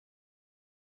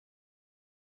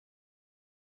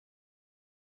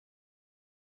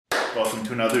Welcome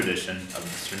to another edition of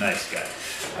Mr. Nice Guy.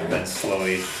 I'm Ben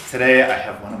Slowey. Today I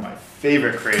have one of my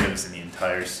favorite creatives in the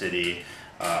entire city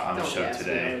on the show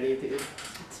today. Already, dude.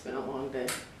 It's been a long day.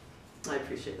 I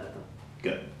appreciate that though.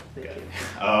 Good. Thank Good.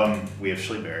 you. We have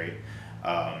Shirley Berry,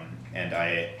 and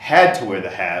I had to wear the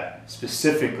hat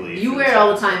specifically. You wear it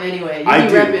all the time anyway. I You be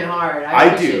do. repping hard. I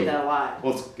appreciate that a lot.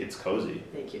 Well, it's cozy.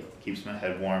 Thank you. Keeps my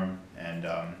head warm, and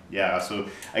yeah. So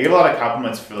I get a lot of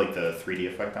compliments for like the 3D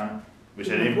effect on it, which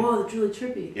I didn't. Whoa, that's really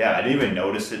trippy. Yeah, I didn't even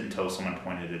notice it until someone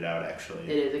pointed it out. Actually.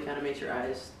 It is. It kind of makes your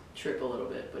eyes trip a little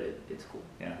bit, but it's cool.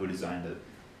 Yeah. Who designed it?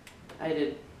 I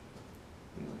did.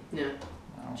 Yeah.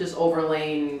 Wow. Just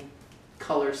overlaying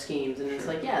color schemes, and it's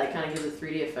like, yeah, that kind of gives a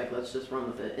 3D effect. Let's just run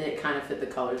with it. And it kind of fit the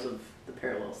colors of the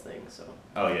Parallels thing, so.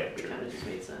 Oh yeah. It True. kind of just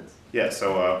made sense. Yeah,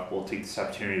 so we'll take this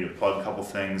opportunity to plug a couple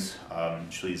things.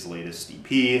 Shirley's latest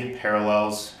EP,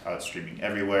 Parallels, streaming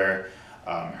everywhere.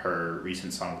 Her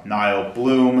recent song with Niall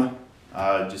Bloom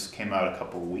just came out a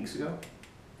couple weeks ago.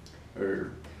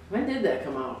 Or When did that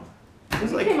come out? it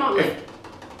was It like came out like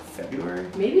February?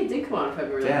 maybe it did come out in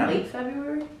February, Damn. like late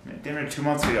February. Damn, 2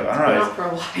 months ago. I It's don't been know. out for a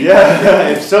while. Yeah,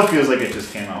 it still feels like it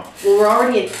just came out. Well, we're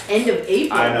already at end of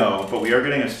April. I know, but we are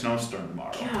getting a snowstorm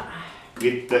tomorrow. Yeah.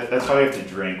 That's why we have to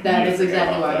drink. We That need to is forget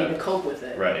exactly about why I that. need to cope with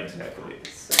it. Right, exactly.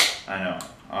 So, I know.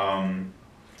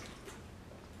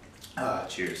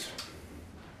 Cheers.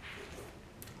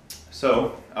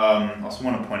 So, also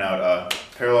want to point out,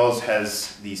 Parallels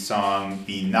has the song,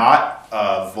 the not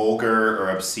vulgar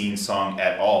or obscene song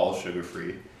at all, Sugar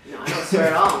Free. no, I don't swear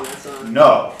at all on that song.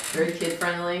 No. Very kid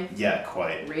friendly, Yeah,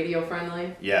 quite. radio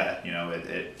friendly. Yeah, you know,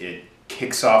 it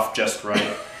kicks off just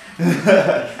right.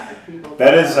 People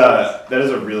that is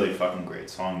a really fucking great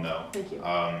song, though. Thank you.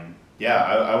 Yeah,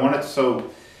 I wanted so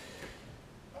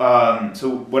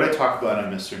what I talk about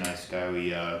on Mr. Nice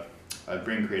Guy, I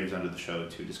bring creatives onto the show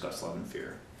to discuss love and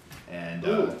fear, and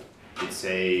Ooh.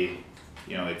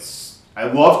 I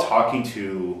love talking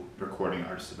to recording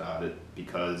artists about it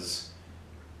because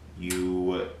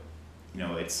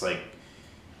it's like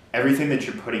everything that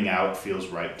you're putting out feels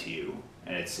right to you,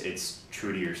 and it's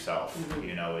true to yourself. Mm-hmm.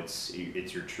 You know, it's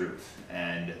your truth,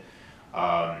 and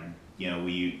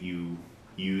you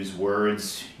use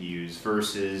words, you use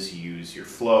verses, you use your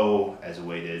flow as a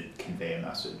way to convey a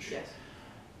message. Yes.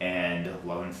 And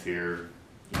love and fear,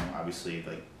 obviously,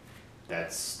 like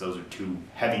those are two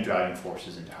heavy driving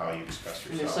forces into how you express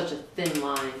And yourself. there's such a thin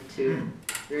line too.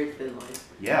 Very thin line.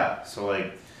 Yeah. So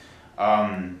like,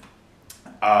 and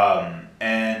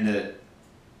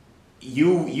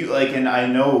you like, and I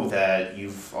know that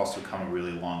you've also come a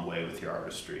really long way with your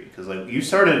artistry because like you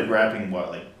started rapping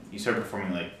you started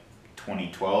performing like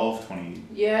 2012, 20.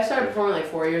 Yeah, I started performing like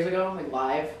 4 years ago, like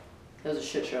live. That was a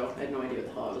shit show. I had no idea what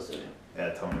the hell I was doing.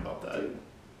 Yeah, tell me about that. Dude.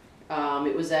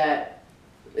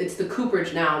 It's the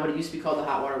Cooperage now, but it used to be called the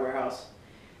Hot Water Warehouse.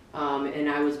 And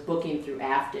I was booking through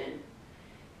Afton.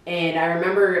 And I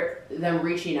remember them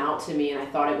reaching out to me, and I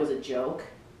thought it was a joke,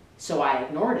 so I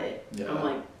ignored it. Yeah. I'm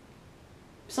like,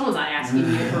 someone's not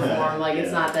asking me to perform. Like,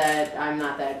 it's Yeah. not that, I'm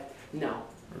not that, no.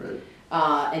 Right.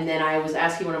 And then I was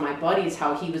asking one of my buddies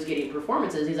how he was getting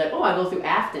performances. He's like, oh, I go through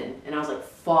Afton. And I was like,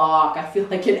 fuck, I feel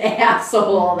like an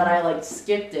asshole that I, like,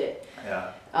 skipped it.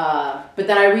 Yeah. But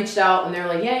then I reached out, and they were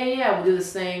like, yeah, we'll do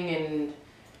this thing, and,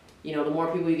 the more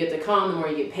people you get to come, the more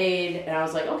you get paid. And I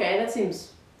was like, okay, that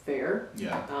seems fair.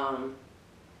 Yeah.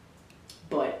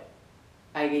 But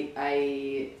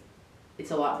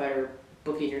it's a lot better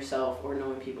booking yourself or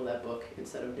knowing people that book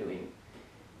instead of going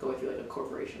through like a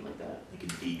corporation like that. Like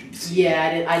an agency.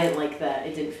 Yeah, I didn't like that.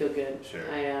 It didn't feel good. Sure.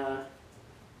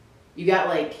 You got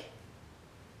like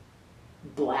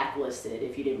blacklisted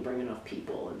if you didn't bring enough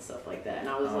people and stuff like that. And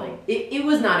I was like, it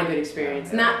was not a good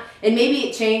experience. Yeah. And maybe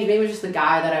it changed. Maybe it was just the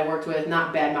guy that I worked with,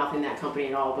 not bad mouthing that company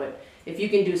at all. But if you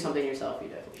can do something yourself, you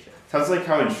definitely should. Sounds like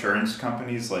how insurance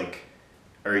companies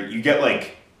or you get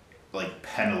like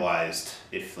penalized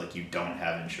if like you don't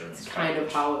have insurance. It's kind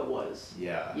of how it was.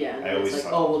 Yeah. Yeah, and I then always it's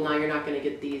like, thought- oh, well, now you're not going to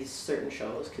get these certain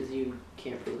shows because you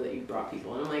can't prove that you brought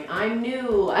people. And I'm like, I'm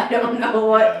new. I don't know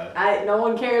what. Yeah. No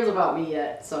one cares about me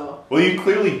yet. So Well, you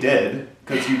clearly did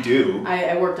because you do.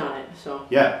 I worked on it. So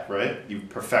Yeah, right. You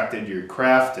perfected your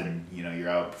craft, and you're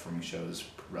out performing shows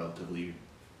relatively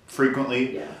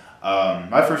frequently. yeah.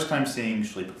 My first time seeing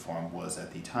Shirley perform was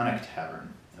at the Tonic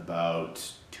Tavern about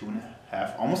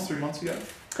 2.5, almost 3 months ago.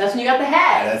 That's when you got the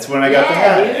hat. That's when I got the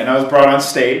hat, dude. and I was brought on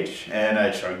stage, and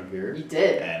I chugged a beer, You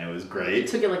did. and it was You great.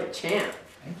 took it like a champ.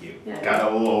 Thank you. Yeah,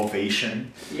 Got a little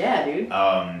ovation. Yeah, dude.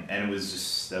 And it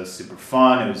was that was super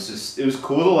fun. It was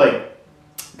cool to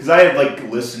because I had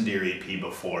listened to your EP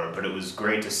before, but it was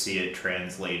great to see it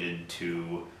translated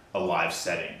to a live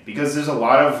setting, because there's a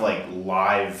lot of like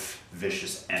live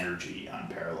vicious energy on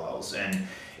Parallels, and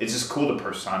it's just cool to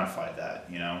personify that,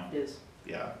 you know? It is.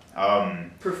 Yeah.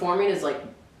 Performing is like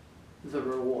the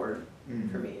reward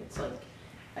for me. It's like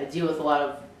I deal with a lot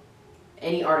of,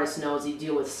 any artist knows you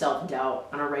deal with self-doubt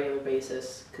on a regular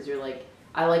basis, because you're like,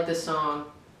 I like this song,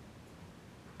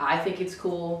 I think it's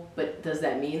cool, but does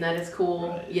that mean that it's cool?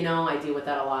 Right. You know, I deal with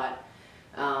that a lot.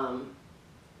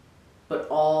 But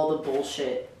all the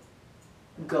bullshit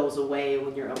goes away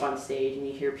when you're up on stage and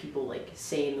you hear people like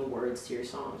saying the words to your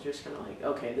songs. You're just kind of like,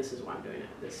 okay, this is why I'm doing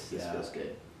it. This feels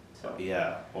good. So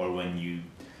Yeah, or when you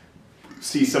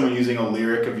see someone using a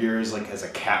lyric of yours like as a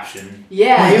caption.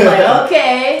 yeah, you're like,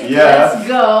 okay, let's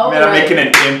go. Man, I'm making an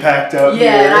impact out here.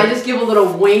 Yeah, and I just give a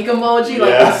little wink emoji,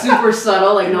 like it's super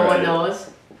subtle, like no one knows.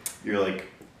 You're like,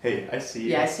 hey, I see you.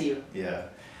 Yeah, I see you. Yeah,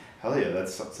 hell yeah,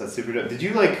 that's super dope. Did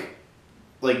you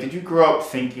did you grow up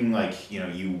thinking like, you know,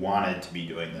 you wanted to be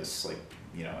doing this, like,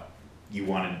 you know, you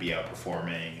wanted to be out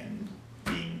performing and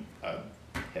being a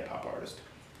hip hop artist?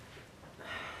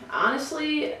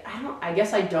 Honestly, I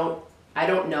guess I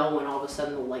don't know when all of a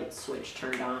sudden the light switch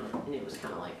turned on and it was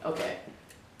kind of like, okay,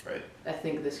 right, I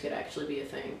think this could actually be a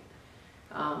thing.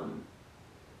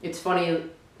 It's funny,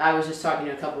 I was just talking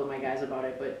to a couple of my guys about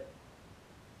it, but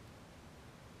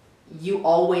you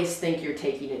always think you're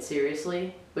taking it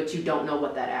seriously, but you don't know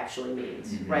what that actually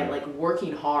means, right? Like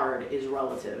working hard is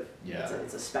relative. Yeah.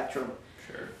 It's a spectrum.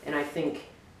 Sure. And I think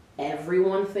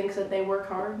everyone thinks that they work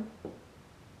hard,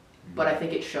 but I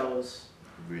think it shows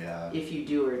if you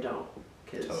do or don't.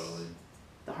 Because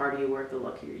the harder you work, the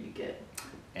luckier you get.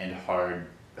 And hard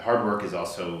work is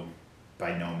also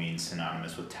by no means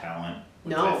synonymous with talent.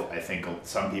 No. I think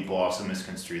some people also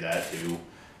misconstrue that too,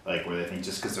 like where they think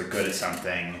just because they're good at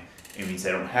something, it means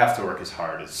they don't have to work as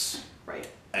hard as. Right.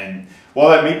 And while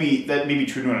that may be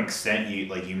true to an extent,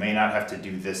 you may not have to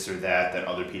do this or that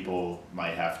other people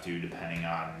might have to, depending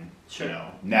on you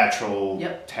know, natural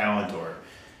talent or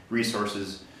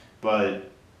resources. But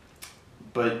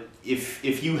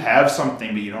if you have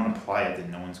something but you don't apply it,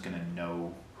 then no one's gonna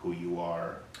know who you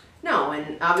are. No,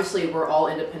 and obviously we're all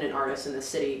independent artists in the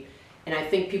city, and I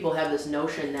think people have this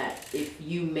notion that if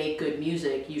you make good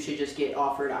music, you should just get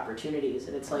offered opportunities,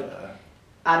 and it's like,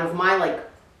 out of my like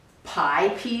pie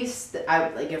piece, that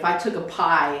if I took a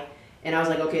pie and I was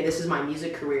like, okay, this is my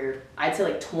music career, I'd say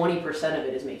like 20% of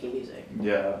it is making music.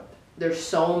 Yeah. There's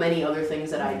so many other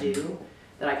things that I do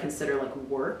that I consider like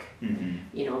work. Mm-hmm.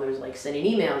 You know, there's like sending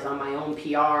emails on my own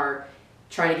PR,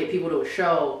 trying to get people to a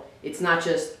show. It's not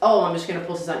just, oh, I'm just going to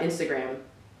post this on Instagram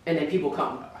and then people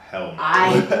come. Hell no.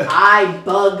 I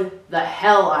bug the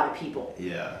hell out of people.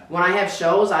 Yeah. When I have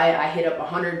shows, I hit up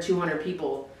 100, 200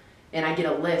 people and I get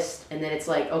a list, and then it's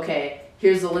like, okay,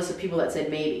 here's the list of people that said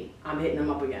maybe. I'm hitting them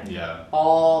up again. Yeah.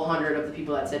 All 100 of the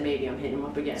people that said maybe, I'm hitting them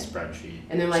up again. Spreadsheet.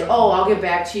 And they're like, oh, I'll get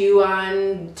back to you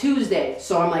on Tuesday.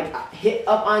 So I'm like, hit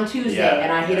up on Tuesday,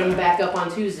 and I hit them back up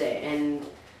on Tuesday. And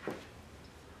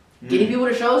getting people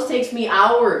to shows takes me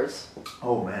hours.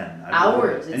 Oh, man.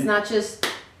 Hours. It's not just,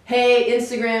 hey,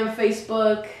 Instagram,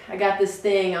 Facebook, I got this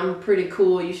thing, I'm pretty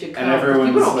cool, you should come. And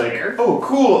everyone's people don't like, care. oh,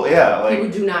 cool, yeah. Like,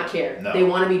 people do not care. No. They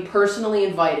want to be personally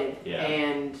invited, Yeah.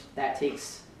 and that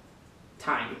takes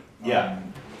time. Yeah.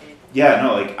 Yeah,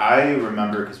 no, like, I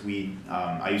remember, because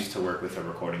I used to work with a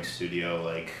recording studio,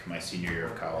 like, my senior year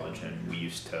of college, and we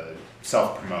used to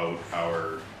self-promote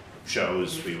our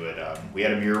shows. We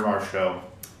had a Miramar show,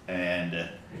 and it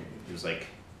was, like,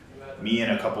 me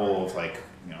and a couple of, like,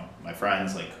 you know, my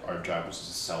friends, like, our job was to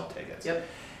sell tickets. Yep.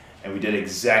 And we did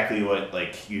exactly what,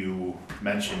 like, you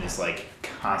mentioned, is, like,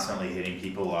 constantly hitting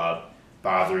people up,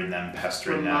 bothering them,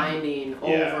 pestering Reminding them.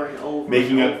 over and over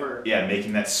making and over.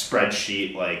 making that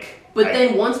spreadsheet, like... But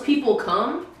then once people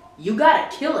come, you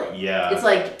gotta kill it. Yeah. It's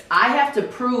like, I have to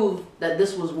prove that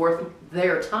this was worth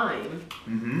their time.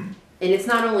 Mm-hmm. And it's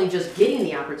not only just getting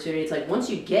the opportunity, it's like, once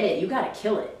you get it, you gotta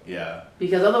kill it. Yeah.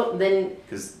 Because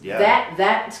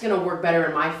that's gonna work better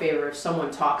in my favor if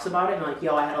someone talks about it and like,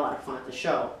 yo, I had a lot of fun at the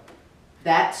show.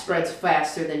 That spreads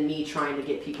faster than me trying to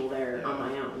get people there on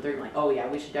my own. They're like, oh yeah,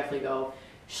 we should definitely go.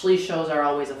 Schlie's shows are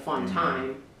always a fun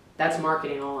time. That's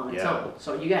marketing all on its own.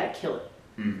 So you gotta kill it.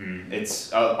 Mm-hmm.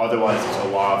 It's otherwise it's a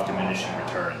law of diminishing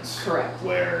returns. Correct.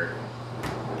 Where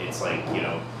it's like, you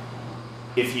know,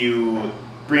 if you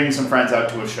bring some friends out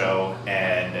to a show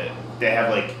and they have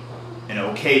like an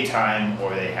okay time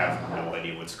or they have no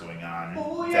idea what's going on,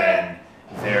 then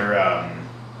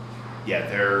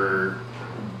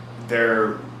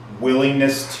their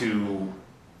willingness to,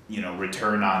 you know,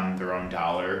 return on their own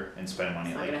dollar and spend money,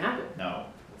 It's not like, gonna happen. no,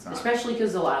 Especially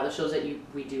because a lot of the shows that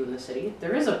we do in the city,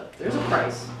 there's a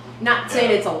price. Not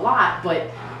saying it's a lot, but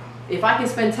if I can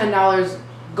spend $10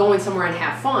 going somewhere and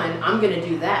have fun, I'm gonna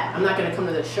do that. I'm not gonna come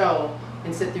to the show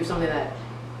and sit through something that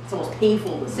it's almost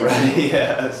painful to sit Right, through.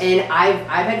 yes. And I've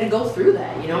had to go through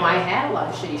that. You know, I had a lot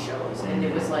of shitty shows, and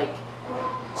it was like,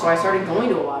 so I started going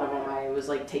to a lot of them. I was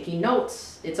like taking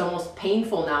notes. It's almost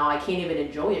painful now. I can't even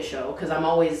enjoy a show because I'm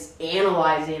always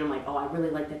analyzing. I'm like, oh, I really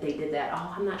like that they did that.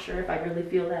 Oh, I'm not sure if I really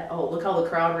feel that. Oh, look how the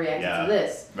crowd reacted to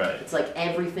this. Right. It's like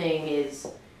everything is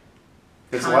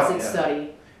It's constant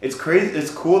study. It's crazy.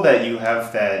 It's cool that you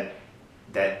have that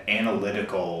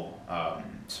analytical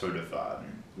sort of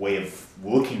way of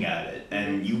looking at it,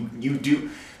 and you do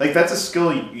like that's a skill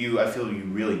I feel you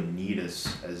really need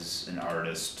as an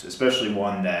artist, especially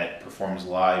one that performs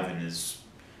live and is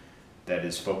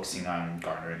focusing on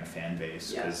garnering a fan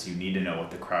base, because you need to know what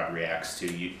the crowd reacts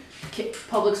to.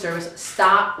 Public service: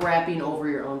 stop rapping over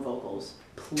your own vocals,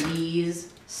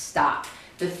 please stop.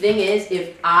 The thing is,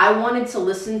 if I wanted to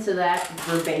listen to that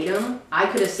verbatim, I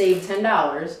could have saved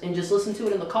 $10 and just listened to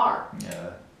it in the car.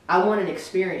 Yeah. I want an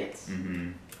experience.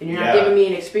 Mm-hmm. And you're not giving me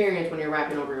an experience when you're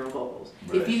rapping over your own vocals.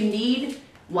 Right. If you need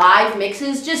live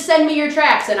mixes, just send me your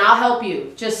tracks and I'll help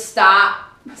you. Just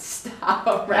stop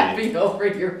rapping over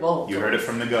your vocals. You heard it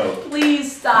from the GOAT.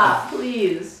 Please stop,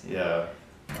 please. Yeah.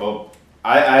 Well,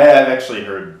 I have actually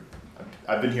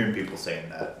I've been hearing people saying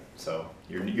that. So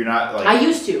you're not like... I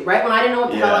used to, right? When I didn't know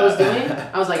what the hell I was doing,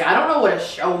 I was like, I don't know what a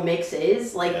show mix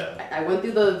is. Like, I went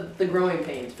through the growing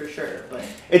pains for sure. But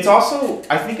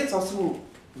I think it's also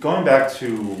going back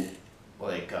to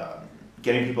like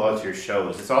getting people out to your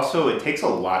shows. It takes a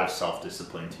lot of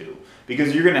self-discipline too,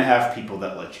 because you're gonna have people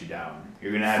that let you down.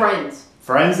 You're gonna have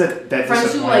friends that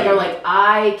friends who are like,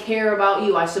 I care about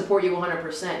you, I support you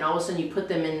 100%, and all of a sudden you put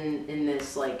them in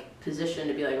this like position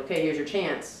to be like, okay, here's your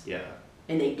chance. Yeah.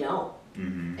 And they don't.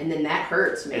 Mm-hmm. And then that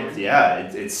hurts, man.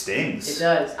 It stings. It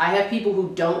does. I have people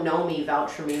who don't know me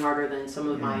vouch for me harder than some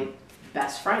of my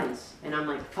best friends. And I'm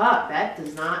like, fuck, that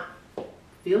does not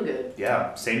feel good.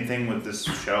 Yeah, same thing with this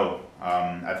show.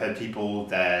 I've had people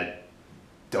that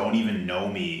don't even know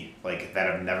me, like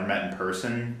that I've never met in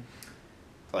person,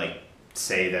 like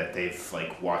say that they've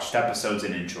like watched episodes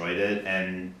and enjoyed it.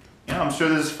 And you know, I'm sure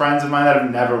there's friends of mine that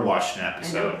have never watched an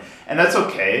episode. And that's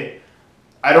okay.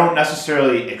 I don't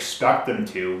necessarily expect them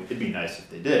to. It'd be nice if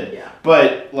they did. Yeah.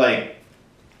 But like,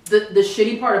 the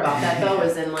shitty part about that though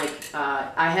is then like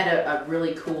I had a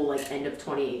really cool like end of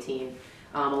 2018.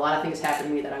 A lot of things happened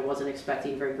to me that I wasn't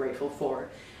expecting. Very grateful for.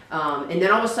 And then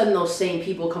all of a sudden those same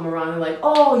people come around and like,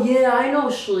 oh yeah, I know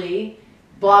Shlee,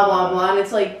 blah blah blah, and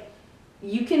it's like,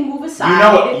 you can move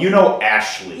aside. You know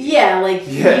Ashley. Yeah, like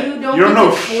you don't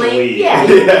know claim. Shlee. Yeah,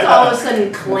 you get to all of a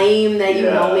sudden claim that you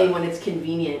know me when it's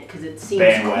convenient because it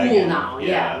seems cool now.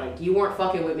 Yeah, like you weren't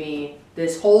fucking with me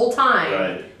this whole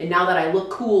time, and now that I look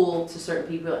cool to certain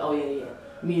people, like, oh yeah,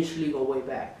 me and Shlee go way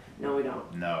back. No, we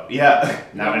don't. No,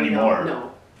 not anymore.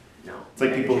 No. It's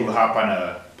like people who hop on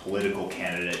a political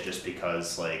candidate just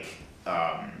because like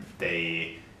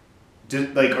they.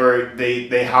 Just like, or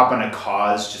they hop on a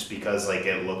cause just because like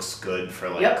it looks good for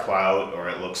like clout, or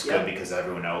it looks good because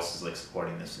everyone else is like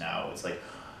supporting this now. It's like,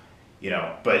 you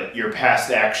know, but your past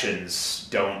actions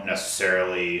don't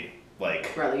necessarily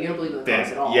like. Right, like you don't believe in the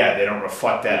cause at all. Yeah, they don't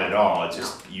reflect that at all. It's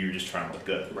just you're just trying to look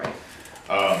good. Right.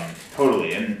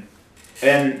 Totally, and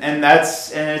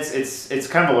it's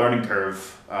kind of a learning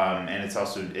curve, and it's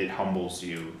also it humbles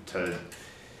you to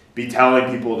be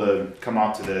telling people to come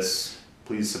out to this.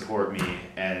 Please support me,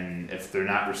 and if they're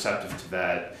not receptive to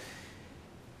that,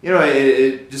 you know,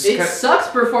 it just sucks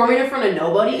performing in front of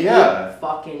nobody. Yeah, it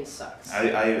fucking sucks.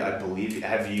 I believe.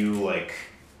 Have you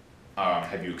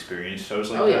experienced shows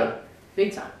like that? Oh yeah,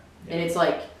 big time. Yeah. And it's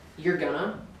like you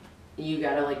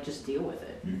gotta like just deal with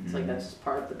it. Mm-hmm. It's like that's just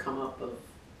part of the come up of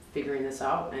figuring this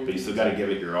out. And but you still gotta give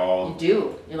it your all. You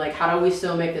do. You're like, how do we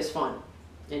still make this fun?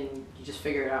 And you just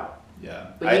figure it out.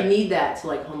 Yeah. But you need that to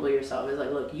like humble yourself. It's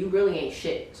like, look, you really ain't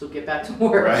shit, so get back to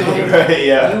work. Right,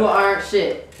 yeah. You aren't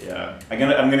shit. Yeah. I'm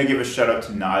gonna give a shout out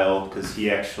to Niall, because he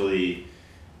actually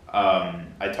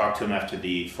I talked to him after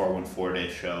the 414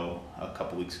 Day show a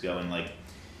couple weeks ago, and like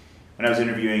when I was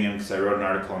interviewing him, because I wrote an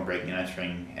article on breaking and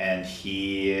entering, and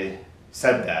he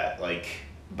said that like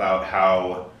about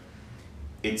how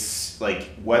it's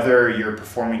like whether you're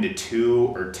performing to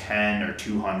 2 or 10 or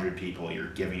 200 people, you're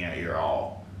giving it your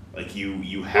all. Like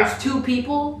you have those 2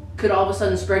 people could all of a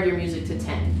sudden spread your music to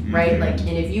 10, right? Like,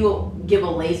 and if you give a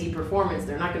lazy performance,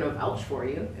 they're not going to vouch for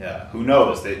you. Yeah, who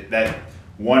knows? That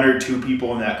 1 or 2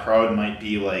 people in that crowd might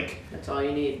be like. That's all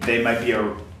you need. They might be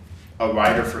a a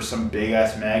writer for some big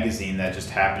ass magazine that just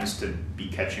happens to be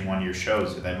catching one of your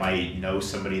shows, or that might know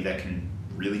somebody that can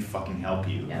really fucking help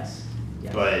you. Yes.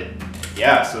 But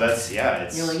yeah, so that's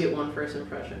it's. You only get one first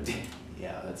impression.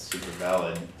 Yeah, that's super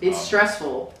valid. It's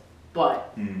stressful,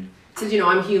 but because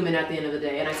I'm human at the end of the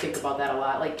day, and I think about that a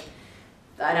lot. Like,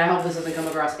 and I hope this doesn't come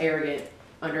across arrogant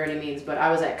under any means, but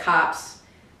I was at Cops.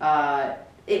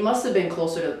 It must have been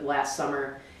closer to last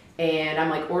summer, and I'm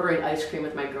like ordering ice cream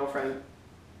with my girlfriend,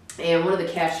 and one of the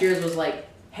cashiers was like,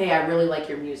 "Hey, I really like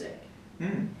your music,"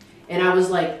 and I was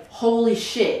like, "Holy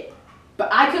shit." But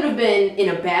I could have been in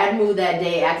a bad mood that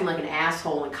day acting like an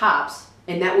asshole in Cops,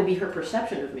 and that would be her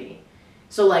perception of me.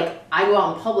 So, like, I go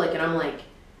out in public and I'm like,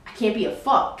 I can't be a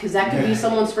fuck, because that could be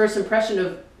someone's first impression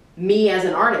of me as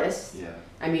an artist. Yeah.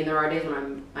 I mean, there are days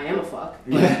when I am a fuck.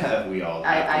 Yeah, we all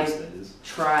have those days.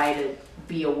 Try to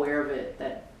be aware of it,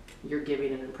 that you're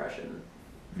giving an impression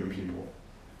for people.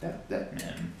 That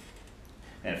man.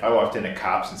 And if I walked into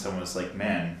Cops and someone was like,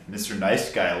 "Man, Mr.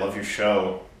 Nice Guy, I love your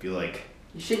show," I'd be like,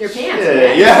 you shit your pants, yeah,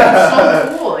 man. Yeah.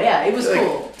 So cool. Yeah, it was like,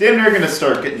 cool. Damn, they're gonna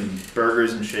start getting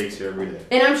burgers and shakes here every day.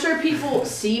 And I'm sure people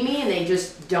see me and they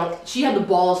just don't. She had the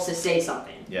balls to say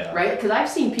something. Yeah. Right? Because I've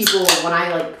seen people when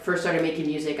I first started making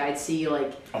music. I'd see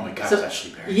oh my god, it's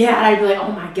Ashley Berry. Yeah, and I'd be like,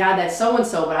 oh my god, that's so and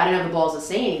so, but I didn't have the balls to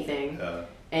say anything.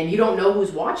 And you don't know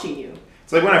who's watching you.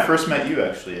 It's like when I first met you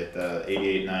actually at the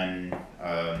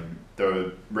 88.9.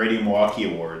 The Radio Milwaukee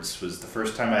Awards was the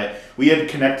first time we had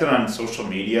connected on social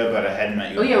media, but I hadn't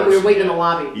met you. Oh yeah, we were waiting in the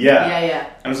lobby. Yeah. Yeah.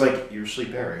 I was like, "You're Ashley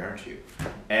Berry, aren't you?"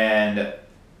 And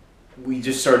we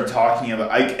just started talking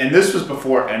about, and this was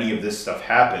before any of this stuff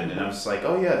happened, and I was like,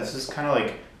 "Oh yeah, this is kind of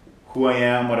like who I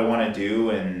am, what I want to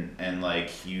do," and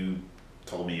like you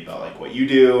told me about like what you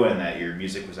do and that your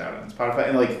music was out on Spotify,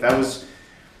 and like that was.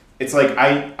 It's like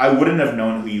I wouldn't have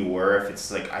known who you were if it's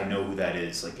like I know who that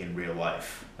is like in real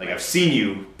life. Like I've seen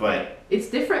you, but it's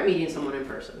different meeting someone in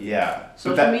person. Yeah.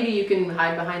 Social media, you can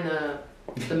hide behind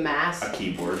the mask. A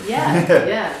keyboard. Yeah,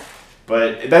 yeah.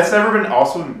 But that's never been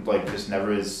also like just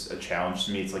never is a challenge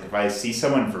to me. It's like if I see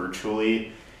someone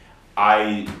virtually,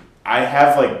 I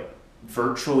have like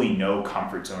virtually no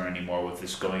comfort zone anymore with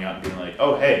just going out and being like,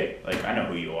 "Oh hey, like I know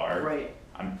who you are." Right.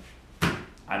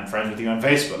 I'm friends with you on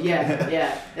Facebook. Yeah,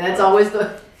 yeah. And that's always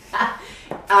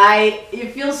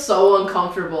it feels so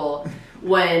uncomfortable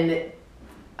when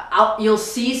you'll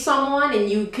see someone and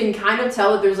you can kind of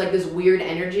tell that there's like this weird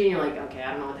energy and you're like, okay,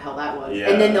 I don't know what the hell that was. Yeah.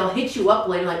 And then they'll hit you up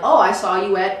later like, oh, I saw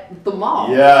you at the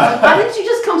mall. Yeah. Like, why didn't you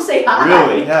just come say hi?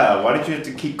 Really? Yeah. Why did you have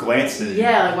to keep glancing?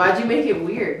 Yeah, like why'd you make it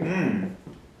weird?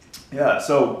 Yeah,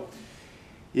 so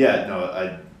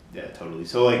yeah, totally.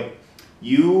 So like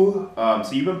you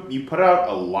you put out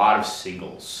a lot of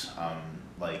singles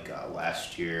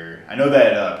last year. I know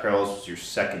that Parallels was your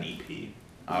second EP.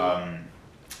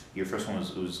 Your first one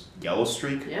was Yellow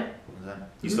Streak. Yeah. What was that?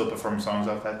 You still perform songs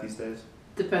off that these days?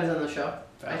 Depends on the show.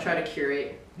 I try to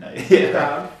curate the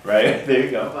crowd. Right, there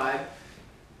you go. Vibe.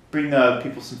 Bring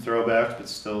people some throwbacks, but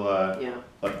still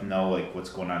let them know like what's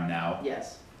going on now.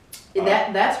 Yes.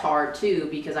 That's hard too,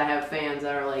 because I have fans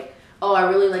that are like, oh, I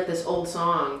really like this old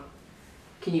song.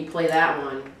 Can you play that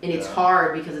one? And it's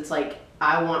hard because it's like,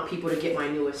 I want people to get my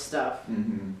newest stuff.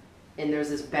 Mm-hmm. And there's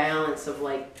this balance of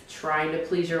like trying to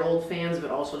please your old fans, but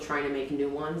also trying to make new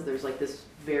ones. There's like this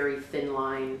very thin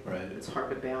line. Right. It's hard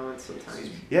to balance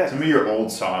sometimes. Yeah, some of your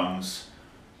old songs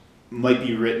might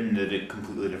be written at a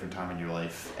completely different time in your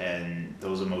life, and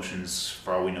those emotions,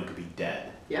 for all we know, could be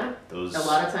dead. Yeah. A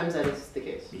lot of times that is the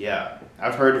case. Yeah,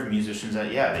 I've heard of musicians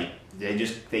that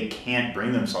they can't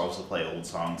bring themselves to play old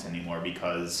songs anymore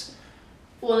because.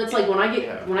 Well, it's like when I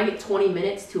get 20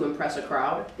 minutes to impress a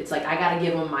crowd, it's like I gotta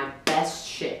give them my best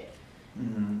shit,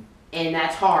 and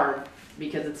that's hard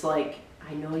because it's like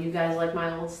I know you guys like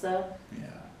my old stuff. Yeah.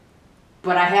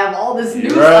 But I have all this new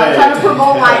stuff. I'm trying to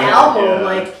promote my album. Yeah.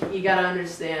 Like you gotta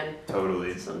understand.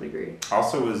 Totally. To some degree.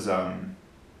 Also, is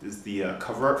the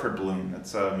cover art for Bloom?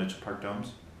 That's Mitchell Park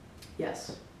Domes.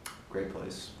 Yes. Great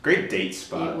place. Great date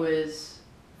spot.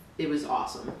 It was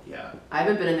awesome. Yeah. I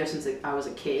haven't been in there since I was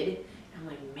a kid. I'm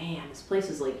like, man, this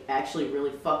place is like actually really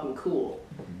fucking cool.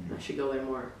 I should go there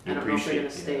more. I don't know if they're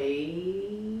gonna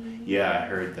stay. Yeah, I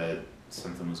heard that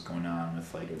something was going on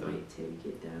with like they might take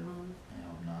it down. I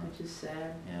hope not. Which is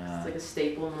sad. Yeah. It's like a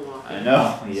staple in Milwaukee. I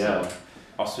know. Yeah. So.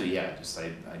 Also, yeah, just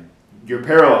your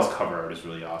Parallels cover art is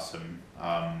really awesome.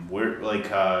 We're like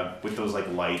with those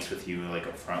like lights with you like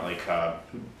up front. Like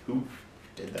who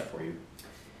did that for you?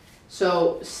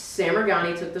 So Sam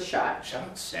Regani took the shot. Shout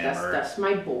out Sammer. That's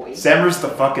my boy. Sammer's the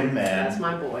fucking man. That's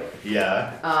my boy.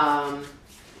 Yeah.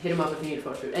 Hit him up if you need a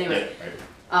photo shoot. Anyway.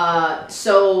 Yeah, right.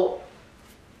 So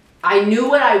I knew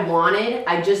what I wanted.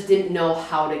 I just didn't know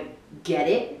how to get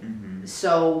it. Mm-hmm.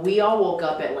 So we all woke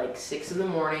up at like 6 in the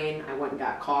morning. I went and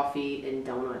got coffee and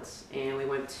donuts, and we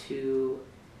went to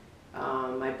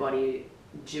my buddy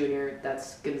Junior.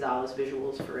 That's Gonzalez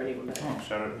Visuals for anyone that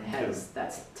shout out to him has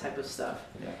that type of stuff.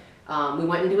 Yeah. We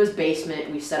went into his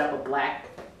basement. We set up a black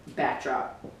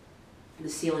backdrop. The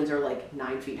ceilings are like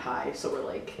 9 feet high, so we're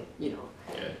like, you know.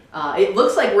 Yeah. It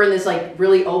looks like we're in this like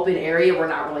really open area. We're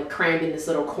not like crammed in this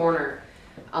little corner.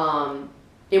 And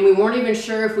we weren't even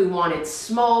sure if we wanted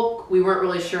smoke. We weren't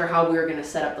really sure how we were going to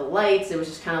set up the lights. It was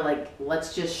just kind of like,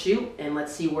 let's just shoot and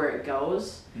let's see where it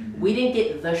goes. Mm-hmm. We didn't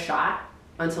get the shot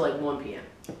until like 1 p.m.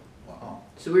 Wow.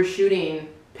 So we were shooting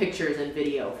pictures and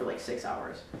video for like 6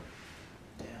 hours.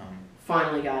 Damn.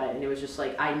 Finally got it, and it was just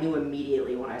like, I knew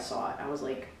immediately when I saw it. I was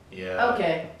like, yeah.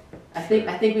 okay, I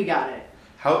think we got it.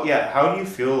 How do you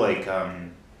feel like,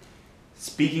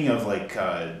 speaking of like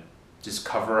just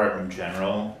cover art in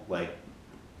general, like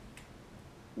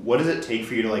what does it take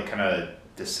for you to like kind of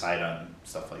decide on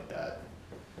stuff like that?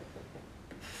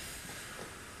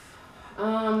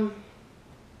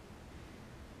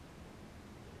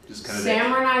 Just kind of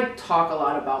Sam and I talk a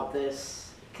lot about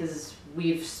this because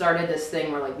we've started this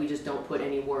thing where like we just don't put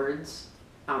any words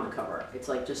on the cover. It's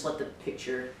like just let the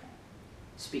picture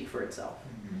speak for itself.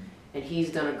 Mm-hmm. And he's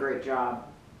done a great job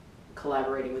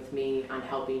collaborating with me on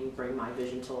helping bring my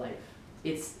vision to life.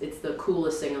 It's the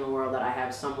coolest thing in the world that I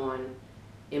have someone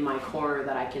in my corner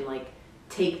that I can like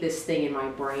take this thing in my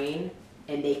brain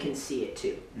and they can see it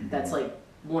too. Mm-hmm. That's like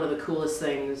one of the coolest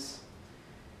things.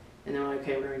 And they're like,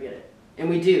 okay, we're gonna get it. And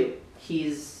we do.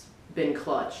 He's been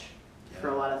clutch for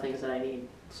a lot of things that I need.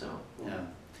 So yeah.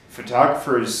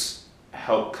 Photographers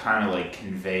help kind of like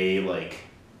convey like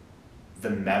the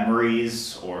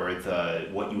memories or the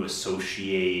what you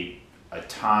associate a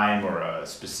time or a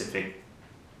specific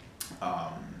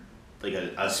like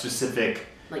a specific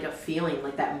like a feeling,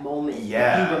 like that moment.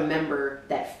 Yeah. You remember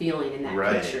that feeling in that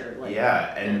right. picture. Like,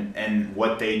 yeah, and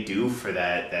what they do for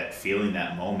that feeling,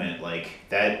 that moment, like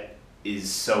that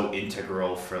is so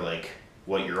integral for like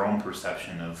what your own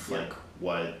perception of like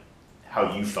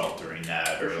how you felt during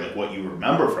that, or like what you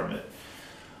remember from it.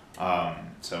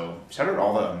 So shout out to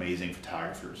all the amazing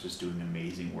photographers just doing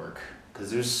amazing work,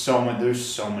 because there's so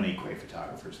many great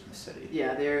photographers in the city.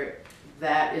 Yeah,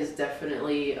 that is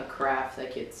definitely a craft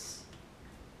that gets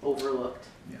overlooked.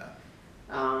 Yeah.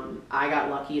 I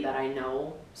got lucky that I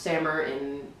know Sammer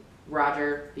and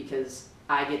Roger because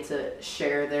I get to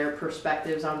share their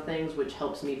perspectives on things, which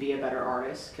helps me be a better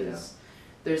artist, because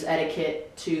there's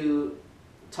etiquette to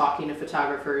talking to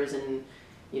photographers and,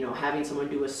 you know, having someone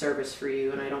do a service for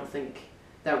you, and I don't think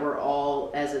that we're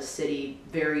all as a city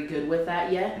very good with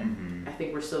that yet. Mm-hmm. I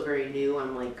think we're still very new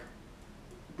on like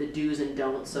the do's and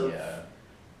don'ts of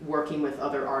working with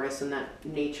other artists in that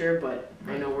nature, but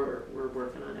I know we're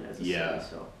working on it as a city.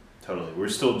 So totally, we're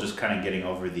still just kind of getting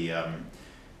over the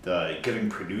giving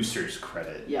producers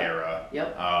credit era.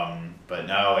 Yep. But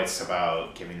now it's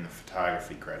about giving the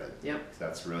photography credit. Yep.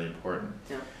 That's really important.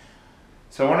 Yeah.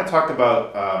 So I want to talk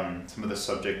about some of the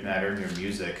subject matter in your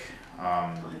music.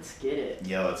 Let's get it.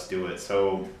 Yeah, let's do it.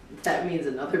 So that means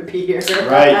another beer.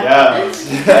 Right, yeah.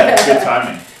 Good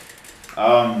timing.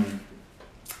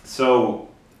 So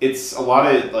it's a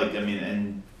lot of like, I mean,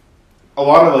 and a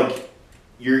lot of like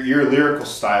your lyrical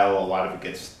style, a lot of it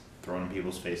gets thrown in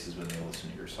people's faces when they listen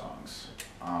to your songs.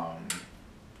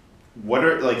 What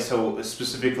are like, so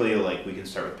specifically, like we can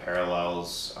start with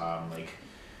Parallels. Like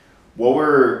what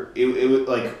were it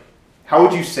like, how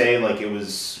would you say like it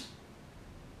was,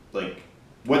 like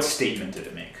what statement did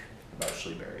it make about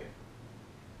Schleeberry?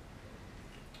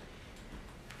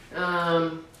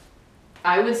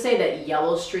 I would say that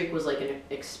Yellow Streak was like an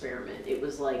experiment. It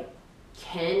was like,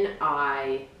 can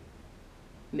I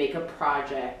make a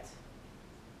project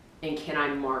and can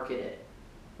I market it?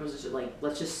 It was just like,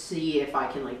 let's just see if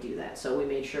I can like do that. So we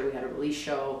made sure we had a release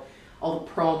show, all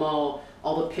the promo,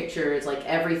 all the pictures, like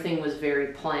everything was very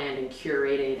planned and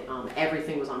curated.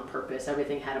 Everything was on purpose.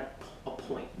 Everything had a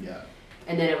point. Yeah.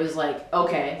 And then it was like,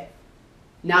 okay,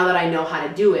 now that I know how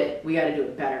to do it, we got to do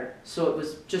it better. So it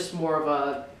was just more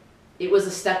of it was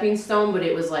a stepping stone, but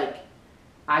it was like,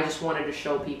 I just wanted to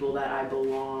show people that I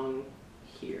belong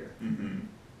here. Mm-hmm.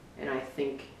 And I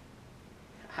think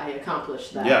I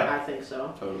accomplished that. Yeah. I think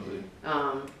so. Totally.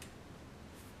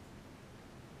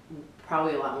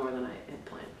 Probably a lot more than I had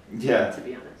planned. Yeah. To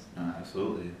be honest.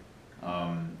 Absolutely.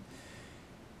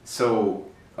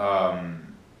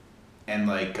 And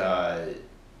like,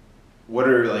 what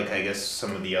are like, I guess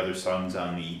some of the other songs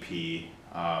on the EP,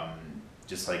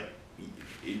 just like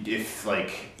if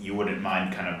like you wouldn't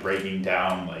mind kind of breaking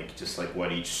down like just like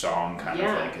what each song kind of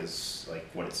like is like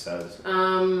what it says.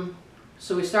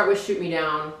 So we start with Shoot Me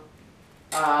Down,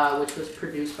 which was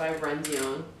produced by Renz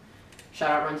Young.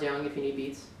 Shout out Renz Young if you need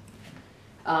beats.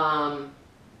 And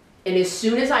as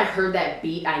soon as I heard that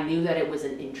beat, I knew that it was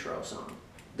an intro song.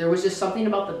 There was just something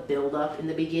about the build-up in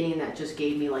the beginning that just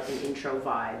gave me like an intro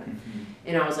vibe. Mm-hmm.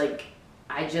 And I was like,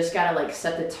 I just gotta like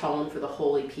set the tone for the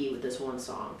whole EP with this one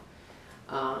song.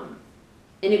 And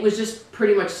it was just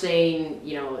pretty much saying,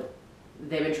 you know,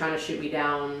 they've been trying to shoot me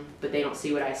down, but they don't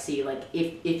see what I see. Like,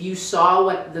 if you saw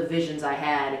what the visions I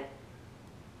had,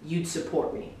 you'd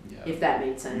support me, if that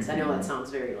made sense. I know that sounds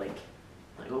very, like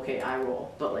okay, I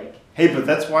roll, but, like... Hey, but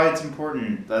that's why it's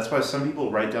important. That's why some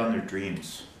people write down their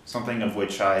dreams, something of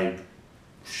which I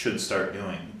should start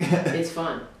doing. It's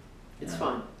fun. It's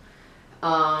fun.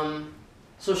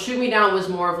 So Shoot Me Down was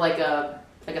more of, like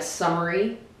a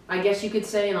summary, I guess you could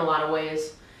say, in a lot of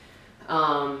ways.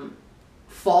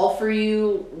 Fall For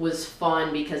You was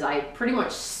fun because I pretty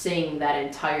much sing that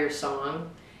entire song.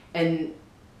 And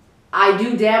I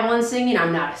do dabble in singing.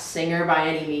 I'm not a singer by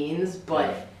any means,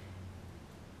 but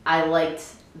I liked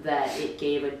that it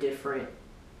gave a different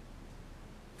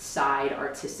side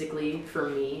artistically for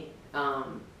me.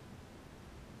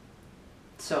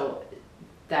 So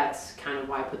that's kind of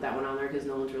why I put that one on there, because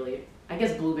no one's really... I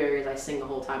guess Blueberries I sing the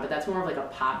whole time, but that's more of like a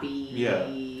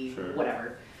poppy,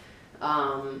 whatever.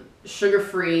 Sugar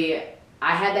Free,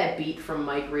 I had that beat from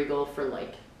Mike Regal for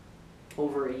like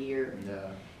over a year. Yeah.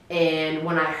 And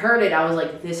when I heard it, I was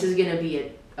like, this is going to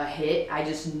be a hit. I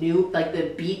just knew, like,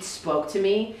 the beat spoke to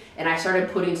me, and I started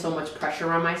putting so much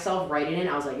pressure on myself writing it.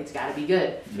 I was like, it's got to be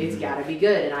good. It's got to be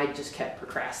good. And I just kept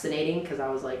procrastinating because I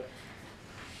was like,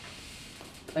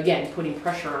 again, putting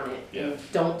pressure on it. Yeah.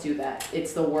 Don't do that.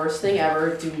 It's the worst thing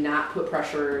ever. Do not put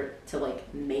pressure to,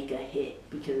 like, make a hit,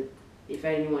 because if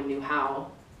anyone knew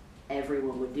how,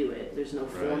 everyone would do it. There's no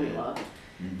formula.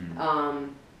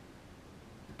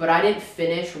 But I didn't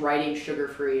finish writing Sugar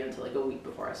Free until like a week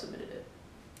before I submitted it.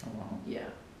 Oh, wow. Yeah.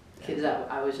 Because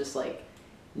I was just like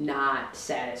not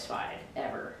satisfied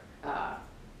ever.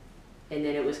 And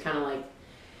then it was kind of like,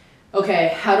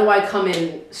 okay, how do I come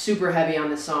in super heavy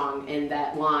on this song? And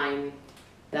that line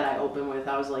that I open with,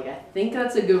 I was like, I think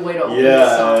that's a good way to open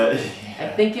this song. I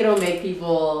think it'll make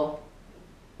people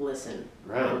listen.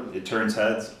 Right. It turns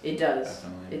heads. It does.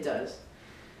 Definitely. It does.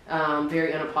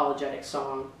 Very unapologetic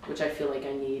song, which I feel like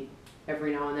I need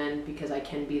every now and then, because I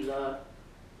can be the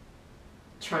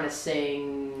trying to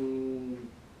sing,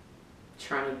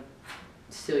 trying to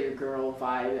steal your girl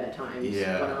vibe at times.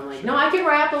 Yeah. But I'm like, no, I can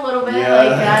rap a little bit.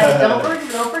 Yeah.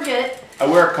 Like, don't forget. I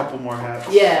wear a couple more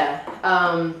hats. Yeah.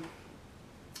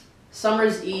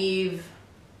 Summer's Eve.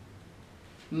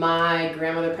 My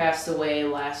grandmother passed away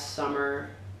last summer,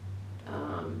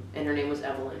 and her name was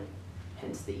Evelyn,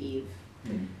 hence the Eve.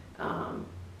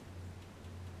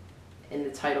 And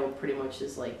the title pretty much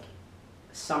is like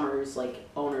Summer's like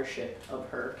ownership of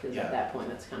her, because at that point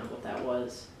that's kind of what that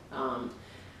was.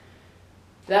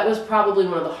 That was probably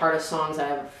one of the hardest songs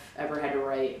I've ever had to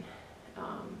write.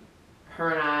 Her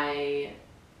and I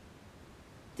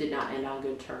did not end on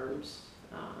good terms,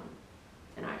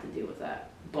 and I have to deal with that.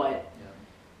 But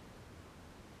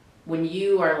when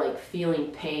you are like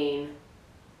feeling pain,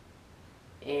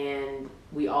 and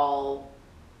we all,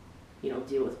 you know,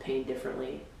 deal with pain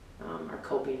differently. Our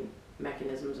coping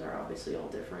mechanisms are obviously all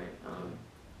different.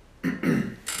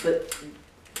 But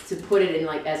to put it in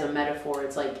like as a metaphor,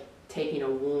 it's like taking a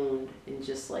wound and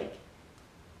just like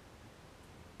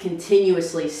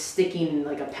continuously sticking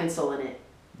like a pencil in it.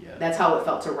 Yeah. That's how it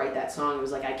felt to write that song. It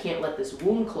was like, I can't let this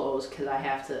wound close because I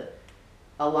have to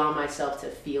allow myself to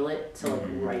feel it, to like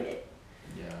write it.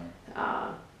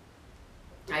 Yeah.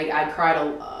 I cried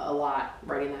a lot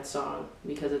writing that song,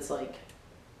 because it's like,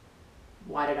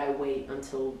 why did I wait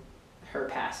until her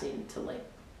passing to like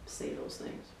say those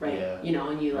things, right? Yeah. You know,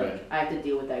 and you like, I have to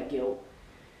deal with that guilt.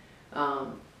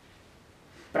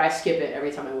 But I skip it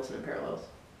every time I listen to Parallels.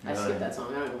 I skip that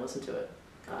song. I don't even listen to it,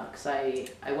 because I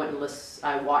went and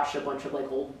I watched a bunch of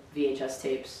like old VHS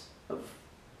tapes of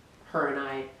her and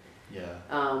I.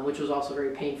 Yeah. Which was also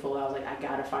very painful. I was like, I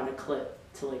gotta find a clip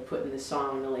to like put in this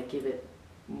song to like give it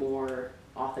more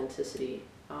authenticity.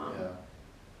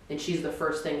 And she's the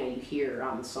first thing that you hear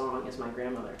on the song is my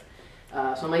grandmother.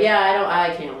 So I'm like,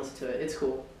 I can't listen to it. It's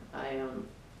cool.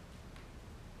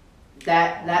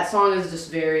 That song is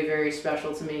just very, very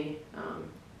special to me.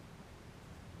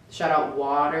 Shout out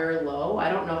Waterlow. I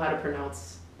don't know how to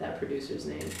pronounce that producer's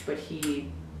name, but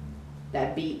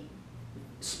that beat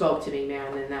spoke to me,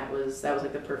 man, and that was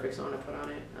like the perfect song to put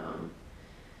on it.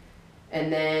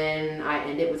 And then I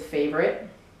end it with Favorite,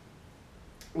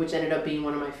 which ended up being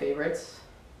one of my favorites.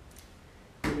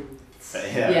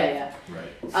 Yeah.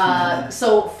 Right.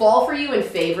 So Fall for You and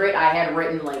Favorite I had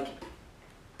written like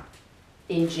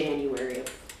in January of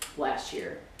last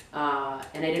year. And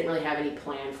I didn't really have any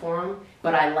plan for them,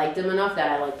 but I liked them enough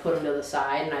that I like put them to the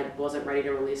side and I wasn't ready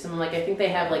to release them. Like I think they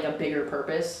have like a bigger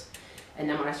purpose. And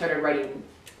then when I started writing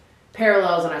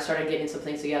Parallels and I started getting some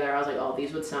things together, I was like, oh,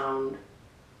 these would sound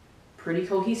pretty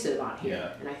cohesive on here.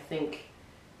 Yeah. And I think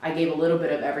I gave a little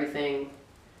bit of everything,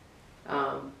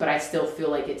 but I still feel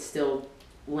like it still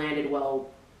landed well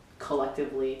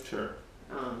collectively. Sure.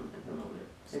 At the moment,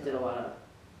 I did a lot of,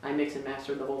 I mixed and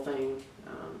mastered the whole thing,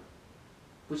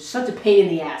 which is such a pain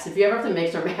in the ass. If you ever have to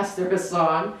mix or master a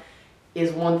song,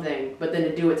 is one thing, but then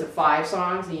to do it to 5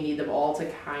 songs and you need them all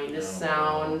to kind of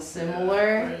sound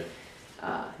similar.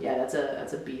 Yeah, right.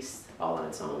 That's a beast all on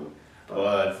its own. But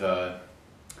Well,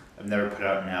 I've never put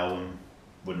out an album.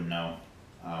 Wouldn't know.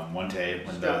 One day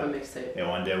when drop a mixtape.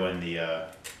 one day when the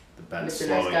Ben Mr.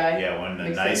 Slow, Nice Guy yeah, when the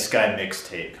mixtape. Nice Guy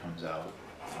mixtape comes out,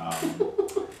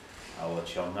 I'll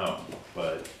let y'all know.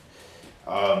 But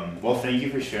well, thank you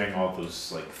for sharing all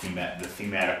those like the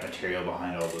thematic material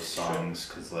behind all those songs,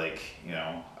 because like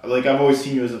like I've always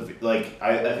seen you as I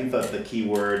think that the key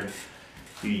word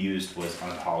you used was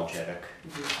unapologetic,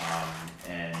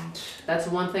 and That's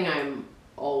one thing I'm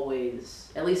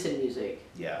always, at least in music,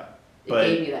 yeah. it But-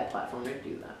 gave me that platform to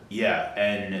do that. Yeah,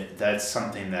 and that's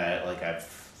something that like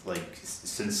I've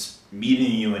since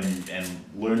meeting you and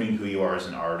learning who you are as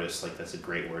an artist, like that's a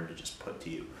great word to just put to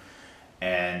you.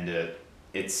 And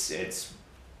it's it's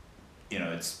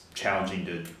challenging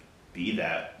to be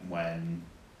that when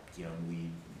we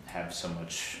have so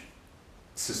much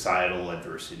societal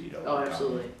adversity to overcome. Oh,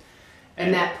 absolutely.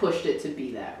 And that pushed it to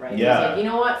be that, right? Yeah. It was like, you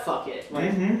know what? Fuck it.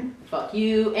 Like, fuck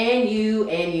you and you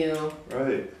and you.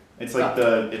 Right. It's Fuck.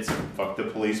 like it's Fuck the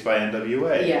Police by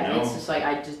NWA. Yeah, it's just like,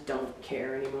 I just don't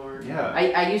care anymore. Yeah.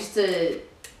 I used to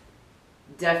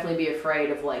definitely be afraid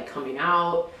of like coming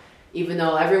out. Even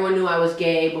though everyone knew I was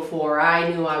gay before I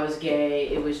knew I was gay,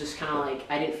 it was just kind of like,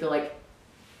 I didn't feel like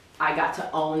I got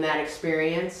to own that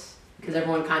experience because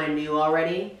everyone kind of knew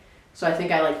already. So I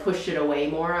think I like pushed it away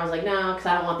more. I was like, no, because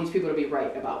I don't want these people to be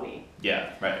right about me.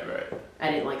 Yeah, right. I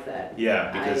didn't like that.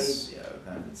 Yeah, because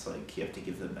then it's like you have to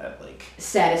give them that like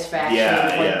Satisfaction Yeah,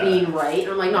 of like yeah. being right.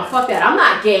 And I'm like, no, fuck that. I'm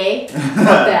not gay. Fuck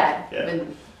that. Yeah.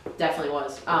 And definitely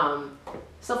was.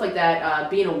 Stuff like that.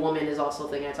 Being a woman is also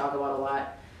a thing I talk about a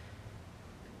lot,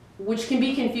 which can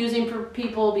be confusing for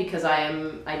people because I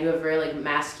do have very like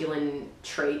masculine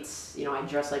traits. I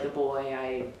dress like a boy.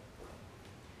 I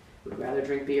would rather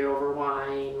drink beer over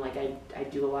wine. Like I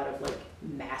do a lot of like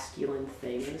masculine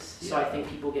things. So I Yeah. think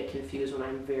people get confused when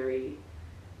I'm very,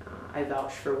 I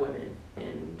vouch for women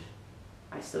and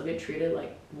I still get treated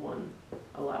like one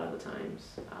a lot of the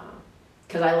times.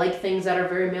 Because I like things that are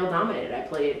very male dominated. I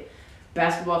played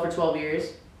basketball for 12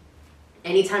 years.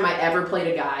 Anytime I ever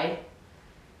played a guy,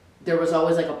 there was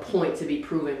always like a point to be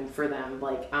proven for them.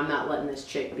 Like, I'm not letting this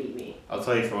chick beat me. I'll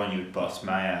tell you for when you would bust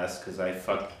my ass because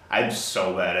I'm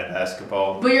so bad at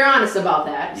basketball. But you're honest about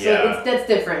that, so Yeah. that's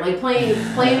different. Like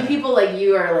playing people like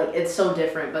you are like, it's so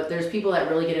different. But there's people that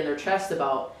really get in their chest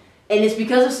about, and it's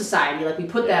because of society. Like we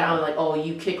put that on, like, oh,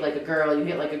 you kick like a girl, you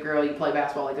hit like a girl, you play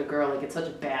basketball like a girl. Like it's such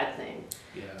a bad thing.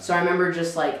 Yeah. So I remember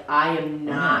just like, I am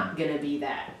not gonna be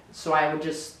that. So I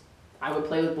would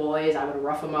play with boys. I would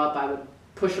rough them up. I would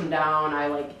push them down. I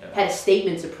had a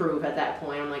statement to prove at that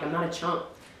point. I'm like, I'm not a chump.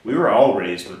 We were all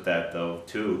raised with that though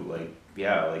too.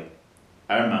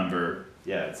 I remember,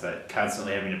 it's that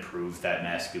constantly having to prove that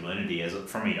masculinity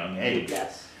from a young age.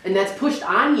 Yes. And that's pushed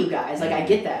on you guys. Like, I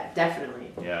get that,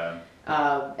 definitely. Yeah.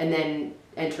 And then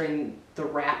entering the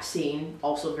rap scene,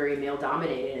 also very male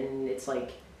dominated. And it's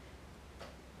like,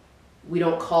 we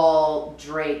don't call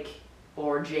Drake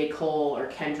or J. Cole or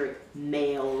Kendrick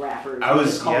male rappers. We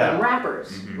just call them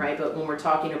rappers, right? But when we're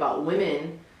talking about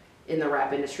women in the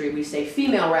rap industry, we say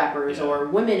female rappers or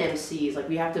women MCs. Like,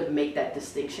 we have to make that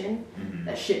distinction.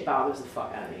 That shit bothers the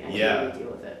fuck out of me. I can't really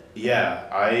deal with it. Yeah,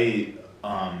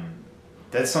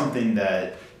 that's something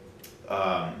that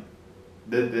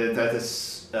that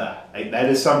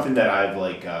is something that I've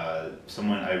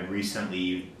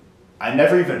I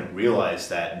never even realized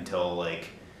that until like.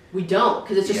 We don't,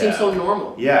 because it just seems so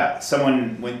normal. Yeah,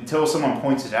 until someone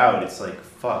points it out, it's like,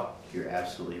 fuck, you're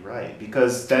absolutely right.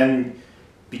 Because then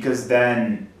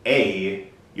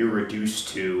A, you're reduced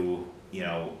to,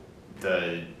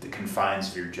 the confines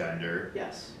of your gender.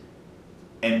 Yes.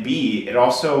 And B, there's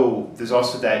also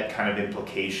that kind of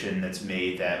implication that's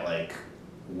made that like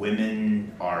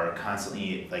women are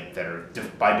constantly like that are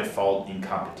by default in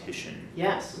competition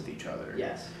Yes. with each other.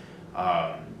 Yes.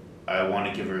 I want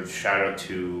to give a shout out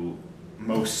to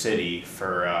Mo City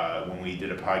for when we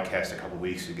did a podcast a couple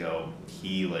weeks ago.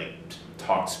 He like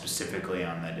talked specifically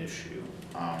on that issue,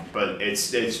 but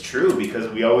it's true because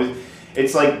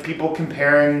it's like people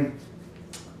comparing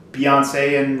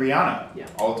Beyonce and Rihanna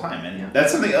all the time, and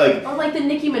that's something like or like the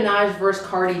Nicki Minaj versus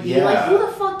Cardi B. Yeah. Like who the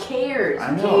fuck cares?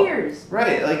 I know. Who cares?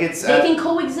 Right, like it's They can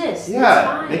coexist. yeah, It's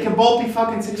fine. they can both be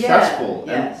fucking successful,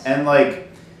 Yes. and like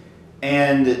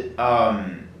and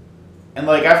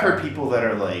like I've heard people that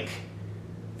are like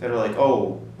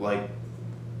oh like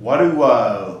why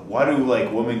do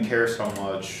like women care so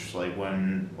much like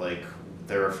when like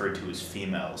they're referred to as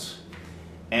females,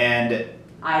 and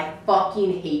I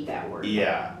fucking hate that word.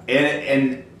 yeah,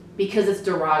 and because it's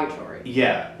derogatory.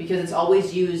 yeah, Because it's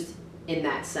always used in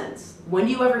that sense. When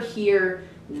do you ever hear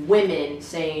women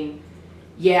saying,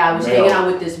 yeah, I was Male. hanging out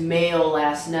with this male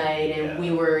last night and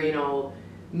we were, you know,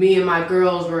 me and my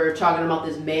girls were talking about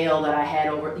this male that I had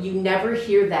over. You never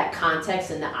hear that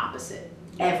context and the opposite.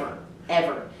 Ever.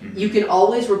 Ever. Mhm. You can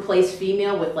always replace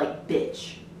female with like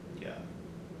bitch. yeah,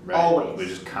 right. Always. Which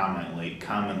is commonly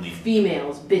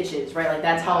Females, bitches, right? Like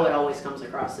that's how it always comes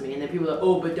across to me. And then people are like,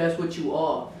 oh, but that's what you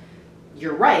are.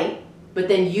 You're right, but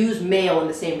then use male in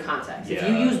the same context. If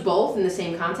you Yeah. use both in the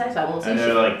same context, I won't say and shit.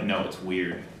 they're like, no, it's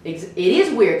weird. It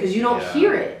is weird because you don't Yeah,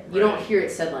 hear it. You don't right. hear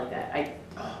it said like that.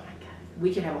 Oh my god,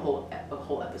 we could have a whole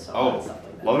episode Oh, on stuff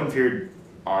like that. Love and Fear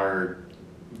are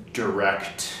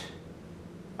direct.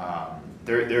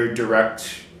 They're direct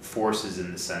forces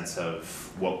in the sense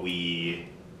of what we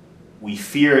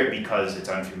fear it because it's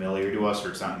unfamiliar to us or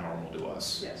it's not normal to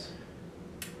us, Yes.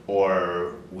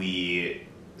 or we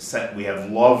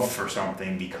have love for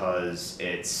something because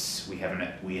we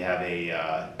have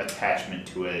a attachment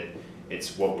to it.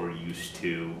 It's what we're used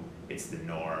to. It's the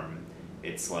norm.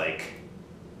 It's like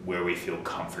where we feel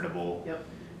comfortable. Yep.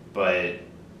 But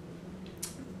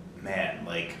man,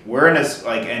 like we're in this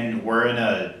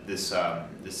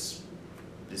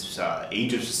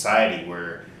age of society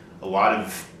where a lot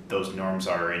of those norms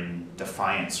are in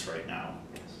defiance right now,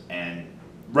 and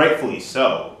rightfully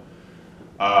so.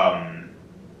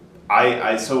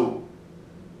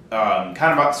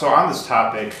 So on this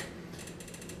topic,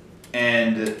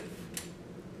 and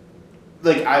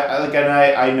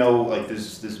I know like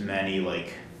there's many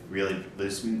like really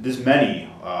there's many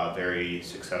very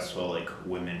successful like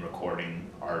women recording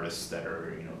artists that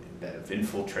are that have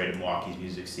infiltrated Milwaukee's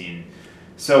music scene.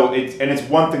 So it's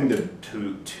one thing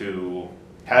to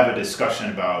have a discussion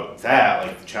about that,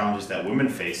 like the challenges that women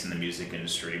face in the music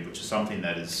industry, which is something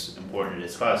that is important to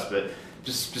discuss. But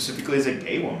just specifically as a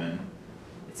gay woman,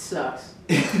 It sucks.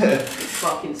 It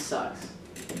fucking sucks.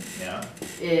 yeah,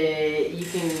 You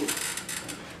can,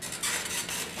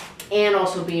 and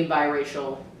also being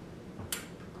biracial,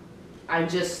 I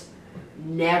just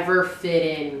never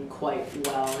fit in quite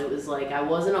well. It was like I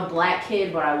wasn't a black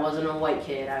kid, but I wasn't a white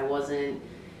kid. I wasn't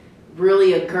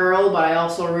really a girl, but I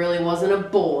also really wasn't a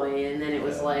boy. And then it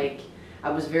was like I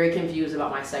was very confused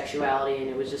about my sexuality, and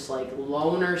it was just like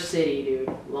loner city,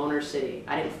 dude. Loner city.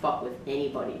 I didn't fuck with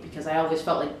anybody because I always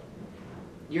felt like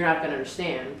you're not gonna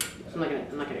understand. So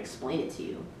I'm not gonna explain it to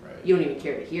you. right. You don't even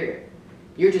care to hear it.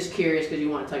 You're just curious because you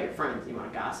want to tell your friends. You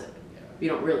want to gossip. Yeah. You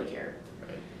don't really care.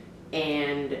 Right.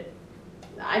 And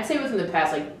I'd say within the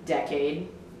past like decade,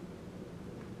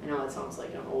 I know that sounds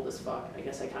like I'm old as fuck. I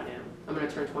guess I kind of am. I'm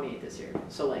gonna turn 28 this year.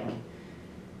 So like,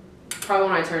 probably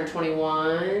when I turned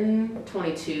 21,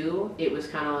 22, it was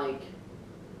kind of like,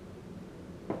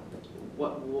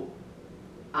 what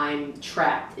I'm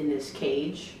trapped in this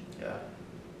cage, Yeah.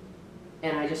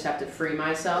 and I just have to free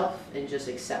myself and just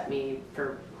accept me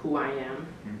for who I am.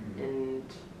 Mhm. And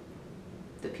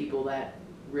the people that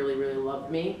really, really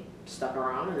loved me stuck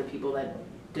around, and the people that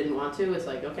didn't want to, it's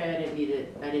like, okay, I didn't need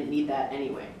it. I didn't need that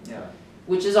anyway. Yeah.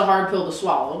 Which is a hard pill to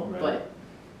swallow, Right. but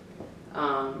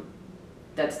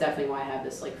that's definitely why I have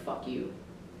this like fuck you,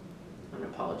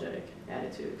 unapologetic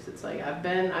attitude. Cause it's like I've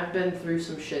been through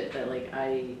some shit that like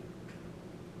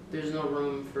there's no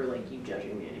room for like you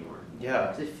judging me anymore. Yeah.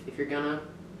 'Cause if you're gonna,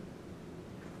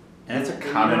 And it's a then you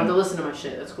don't have common to listen to my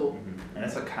shit. That's cool. And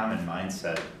it's a common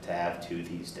mindset to have too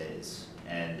these days.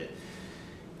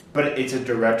 But it's a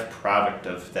direct product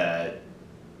of that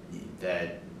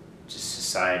just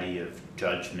society of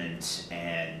judgment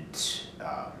and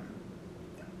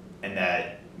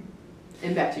that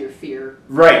And back to your fear.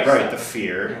 right stuff. the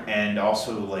fear Yeah. and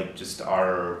also like just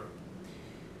our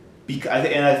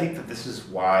and I think that this is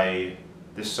why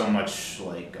there's so much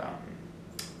like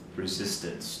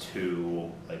resistance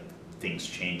to like things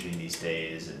changing these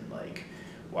days, and like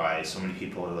why so many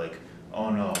people are like, oh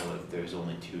no, like there's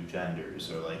only two genders,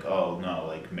 or like, oh no,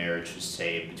 like marriage is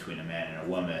saved between a man and a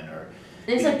woman, or.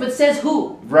 And it's like, but says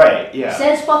who? Right. Yeah.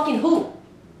 Says fucking who?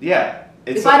 Yeah.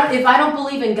 It's if I don't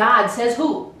believe in God, says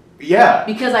who? Yeah.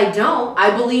 Because I don't.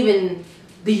 I believe in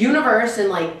the universe and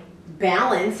like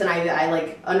balance, and I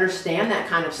like understand that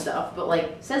kind of stuff. But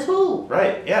like, says who?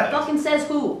 Right. Yeah. Fucking says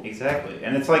who? Exactly.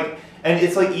 And it's like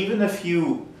even if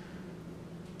you,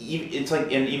 it's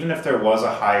like, and even if there was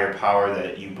a higher power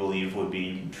that you believe would be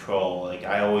in control, like it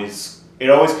always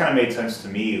kind of made sense to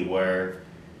me where,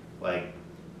 like,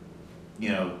 you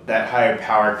know, that higher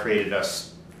power created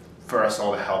us for us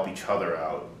all to help each other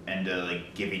out and to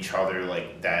like give each other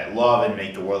like that love and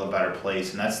make the world a better place.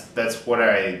 And that's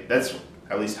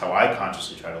at least how I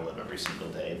consciously try to live every single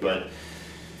day. But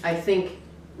I think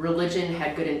religion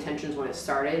had good intentions when it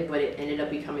started, but it ended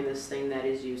up becoming this thing that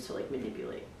is used to like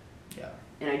manipulate. Yeah.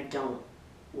 And I don't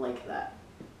like that.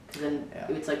 Because then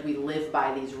it's like we live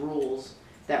by these rules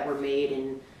that were made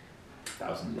in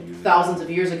thousands of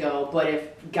years ago, but if,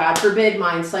 God forbid,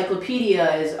 my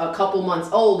encyclopedia is a couple months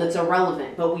old, it's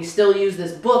irrelevant. But we still use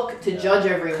this book to judge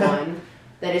everyone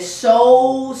that is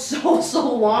so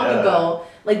long ago.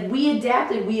 Like, we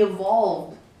adapted, we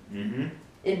evolved.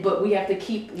 Mm-hmm. But we have to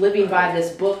keep living by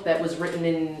this book that was written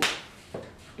in,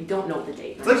 I don't know the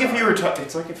date. It's like if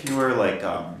you were like,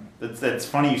 that's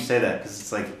funny you say that, because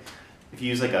it's like, if you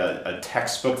use like a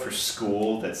textbook for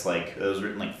school that was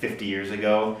written like 50 years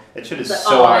ago, that shit is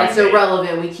so that's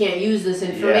irrelevant. We can't use this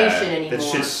information anymore. That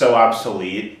shit's so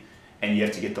obsolete, and you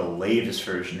have to get the latest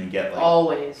version and get like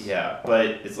always. Yeah, but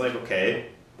it's like, okay,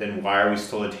 then why are we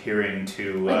still adhering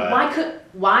to?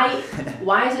 Why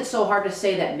is it so hard to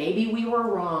say that maybe we were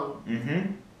wrong?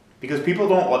 Mm-hmm. Because people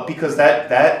don't, because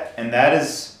that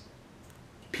is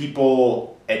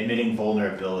people admitting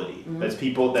vulnerability.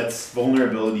 Mm-hmm. That's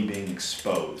vulnerability being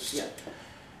exposed. Yeah.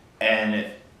 And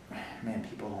man,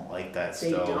 people don't like that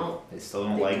still. They still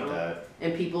don't like that.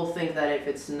 And people think that if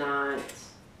it's not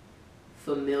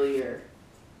familiar,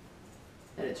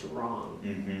 that it's wrong.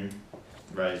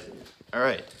 Mm-hmm. Right. All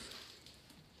right.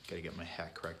 Gotta get my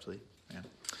hat correctly. Yeah.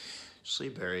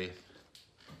 Sleeberry.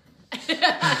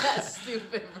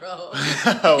 Stupid, bro.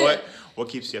 What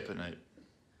keeps you up at night?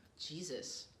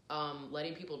 Jesus.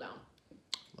 Letting people down.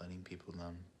 Letting people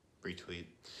down. Retweet.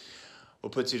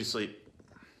 What puts you to sleep?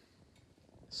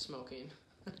 Smoking.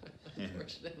 Yeah.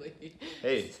 Unfortunately.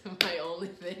 Hey. It's my only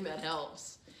thing that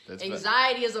helps.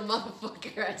 Anxiety is a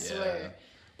motherfucker, I swear.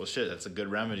 Well, shit, that's a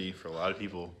good remedy for a lot of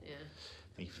people. Yeah.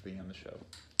 Thank you for being on the show.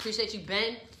 Appreciate you,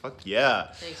 Ben. Fuck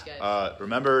yeah. Thanks, guys.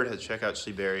 Remember to check out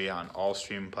Sleeberry on all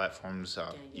streaming platforms.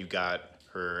 You got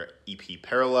her EP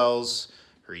Parallels,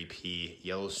 her EP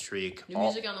Yellow Streak. New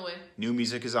music on the way. New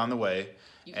music is on the way.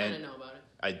 You kind of know about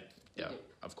it.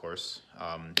 Of course.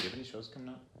 Do you have any shows coming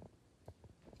up?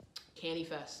 Canny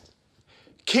Fest.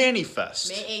 Canny Fest.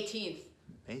 May 18th.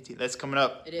 May 18th. That's coming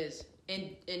up. It is.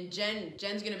 And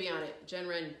Jen's gonna be on it. Jen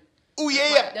Wren. Oh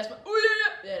yeah. That's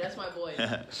my boy.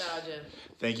 Shout out, Jen.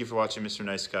 Thank you for watching, Mr.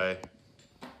 Nice Guy.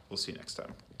 We'll see you next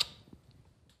time.